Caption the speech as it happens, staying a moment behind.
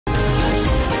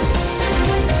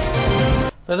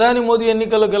ప్రధాని మోదీ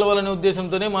ఎన్నికల్లో గెలవాలనే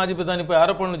ఉద్దేశంతోనే మాజీ ప్రధానిపై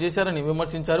ఆరోపణలు చేశారని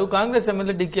విమర్శించారు కాంగ్రెస్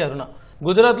ఎమ్మెల్యే డికే అరుణ.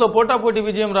 గుజరాత్లో పోటాపోటీ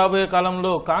విజయం రాబోయే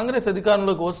కాలంలో కాంగ్రెస్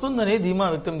అధికారంలోకి వస్తుందని ధీమా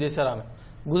వ్యక్తం చేశారు ఆమె.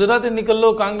 గుజరాత్ ఎన్నికల్లో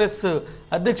కాంగ్రెస్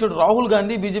అధ్యక్షుడు రాహుల్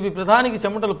గాంధీ బీజేపీ ప్రధానికి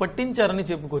చెమటలు పట్టించారని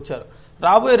చెప్పుకొచ్చారు.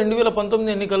 రాబోయే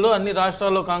 2019 ఎన్నికల్లో అన్ని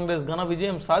రాష్ట్రాల్లో కాంగ్రెస్ ఘన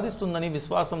విజయం సాధిస్తుందని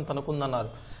విశ్వాసం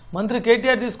తనకుందన్నారు. మంత్రి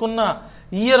కేటీఆర్ తీసుకున్న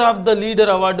year of the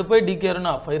leader అవార్డుపై decay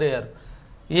Aruna fire అయ్యారు.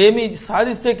 ఏమి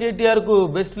సాధిస్తే కేటీఆర్ కు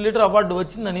బెస్ట్ లీడర్ అవార్డు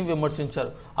వచ్చిందని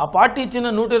విమర్శించారు. ఆ పార్టీ ఇచ్చిన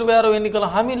 126 ఎన్నికల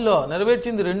హామీల్లో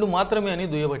నెరవేర్చింది 2 మాత్రమే అని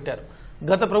దుయ్యబట్టారు.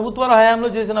 గత ప్రభుత్వాల హయాంలో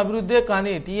చేసిన అభివృద్ధే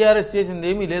కానీ టీఆర్ఎస్ చేసింది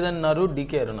ఏమీ లేదన్నారు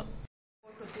డికే అరుణ.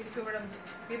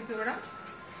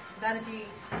 దానికి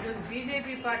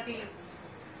బీజేపీ పార్టీ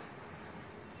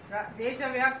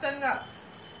దేశవ్యాప్తంగా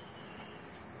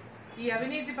ఈ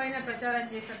అవినీతి పైన ప్రచారం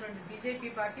చేసినటువంటి బీజేపీ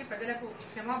పార్టీ ప్రజలకు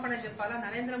క్షమాపణ చెప్పాలా,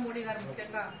 నరేంద్ర మోడీ గారు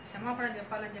ముఖ్యంగా క్షమాపణ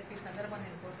చెప్పాలని చెప్పి సందర్భం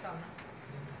నేను కోరుతా ఉన్నా.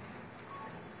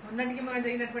 మొన్నటికి మనం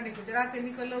జరిగినటువంటి గుజరాత్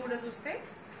ఎన్నికల్లో కూడా చూస్తే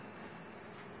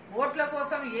ఓట్ల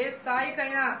కోసం ఏ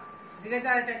స్థాయికైనా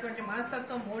దిగజారేటటువంటి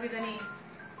మనస్తత్వం మోడీదని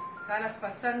చాలా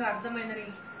స్పష్టంగా అర్థమైందని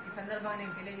ఈ సందర్భంగా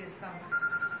నేను తెలియజేస్తా ఉన్నా.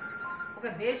 ఒక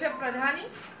దేశ ప్రధాని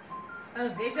తను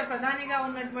దేశ ప్రధానిగా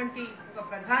ఉన్నటువంటి ఒక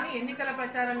ప్రధాని ఎన్నికల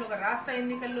ప్రచారంలో ఒక రాష్ట్ర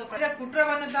ఎన్నికల్లో ప్రజల కుట్ర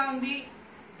వన్నుతా ఉంది.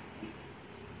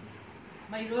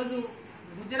 మరి ఈరోజు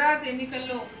గుజరాత్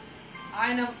ఎన్నికల్లో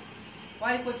ఆయన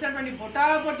వారికి వచ్చినటువంటి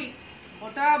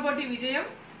బొటాబొటి విజయం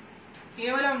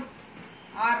కేవలం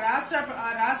ఆ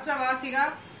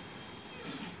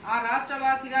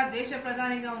రాష్ట్రవాసిగా దేశ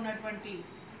ప్రధానిగా ఉన్నటువంటి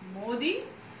మోదీ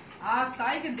ఆ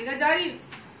స్థాయికి దిగజారి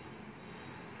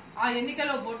ఆ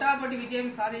ఎన్నికలో బొటాబొటి విజయం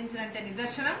సాధించినంటే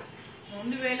నిదర్శనం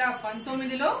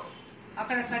 2019లో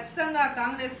అక్కడ ఖచ్చితంగా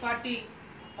కాంగ్రెస్ పార్టీ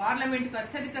పార్లమెంటుకు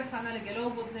అత్యధిక స్థానాలు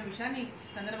గెలవబోతున్న విషయాన్ని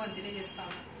సందర్భంగా తెలియజేస్తా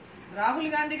ఉన్నారు. రాహుల్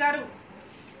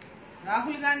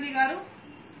గాంధీ గారు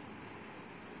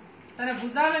తన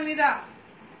భుజాల మీద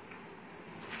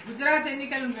గుజరాత్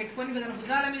ఎన్నికలను పెట్టుకొని తన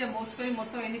భుజాల మీద మోసుకొని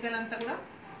మొత్తం ఎన్నికలంతా కూడా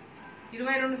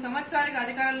 22 సంవత్సరాలుగా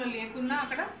అధికారంలో లేకున్నా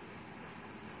అక్కడ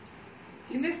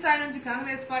కింది స్థాయి నుంచి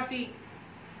కాంగ్రెస్ పార్టీ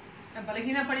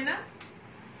బలహీనపడినా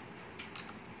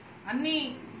అన్ని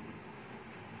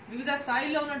వివిధ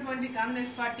స్థాయిల్లో ఉన్నటువంటి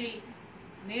కాంగ్రెస్ పార్టీ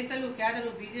నేతలు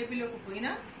క్యాడరు బీజేపీలోకి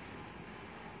పోయినా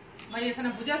మరి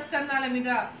తన భుజస్కంధాల మీద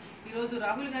ఈరోజు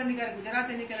రాహుల్ గాంధీ గారి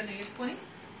గుజరాత్ ఎన్నికలను వేసుకొని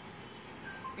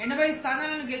 80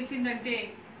 స్థానాలను గెలిచిందంటే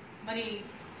మరి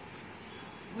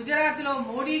గుజరాత్ లో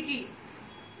మోడీకి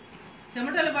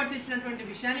చెమటలు పట్టించినటువంటి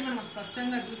విషయాన్ని మనం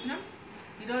స్పష్టంగా చూసినాం.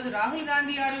 ఈరోజు రాహుల్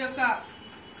గాంధీ గారి యొక్క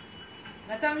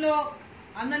గతంలో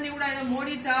అందరినీ కూడా ఏదో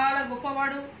మోడీ చాలా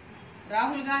గొప్పవాడు,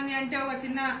 రాహుల్ గాంధీ అంటే ఒక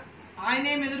చిన్న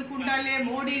ఆయనేం ఎదుర్కొంటాలే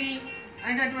మోడీని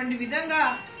అనేటటువంటి విధంగా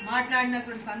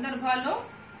మాట్లాడినటువంటి సందర్భాల్లో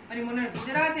మరి మొన్న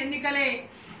గుజరాత్ ఎన్నికలే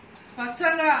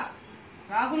స్పష్టంగా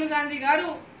రాహుల్ గాంధీ గారు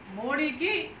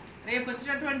మోడీకి రేపు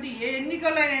వచ్చినటువంటి ఏ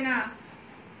ఎన్నికల్లోనైనా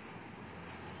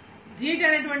ధీటి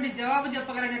అనేటువంటి జవాబు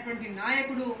చెప్పగలిగినటువంటి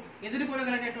నాయకుడు,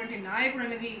 ఎదుర్కొనగలిగినటువంటి నాయకుడు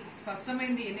అనేది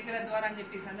స్పష్టమైంది ఎన్నికల ద్వారా అని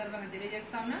చెప్పి సందర్భంగా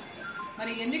తెలియజేస్తా ఉన్నా.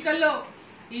 మరి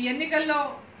ఈ ఎన్నికల్లో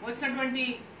వచ్చినటువంటి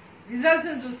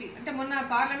రిజల్ట్స్ చూసి అంటే మొన్న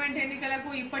పార్లమెంట్ ఎన్నికలకు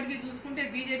ఇప్పటికీ చూసుకుంటే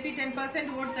బీజేపీ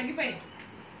 10% ఓటు తగ్గిపోయినాయి,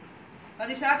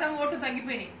 10% ఓటు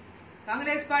తగ్గిపోయినాయి.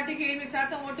 కాంగ్రెస్ పార్టీకి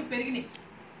 8% ఓటు పెరిగినాయి.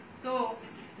 సో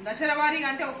దశల వారీగా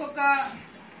అంటే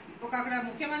అక్కడ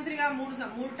ముఖ్యమంత్రిగా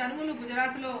మూడు టర్ములు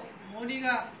గుజరాత్ లో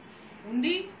మోడీగా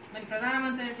ఉండి మరి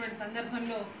ప్రధానమంత్రి అయినటువంటి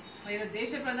సందర్భంలో మరి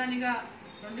దేశ ప్రధానిగా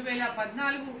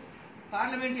 2014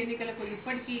 పార్లమెంట్ ఎన్నికలకు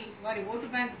ఇప్పటికీ వారి ఓటు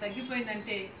బ్యాంక్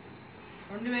తగ్గిపోయిందంటే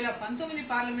 2019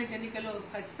 పార్లమెంట్ ఎన్నికల్లో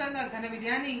ఖచ్చితంగా ఘన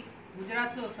విజయాన్ని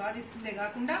గుజరాత్ లో సాధిస్తుందే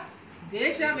కాకుండా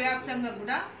దేశవ్యాప్తంగా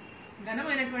కూడా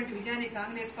ఘనమైనటువంటి విజయాన్ని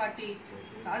కాంగ్రెస్ పార్టీ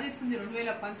సాధిస్తుంది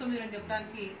 2019 అని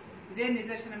చెప్పడానికి ఇదే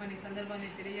నిదర్శనమని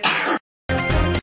సందర్భాన్ని తెలియజేస్తారు.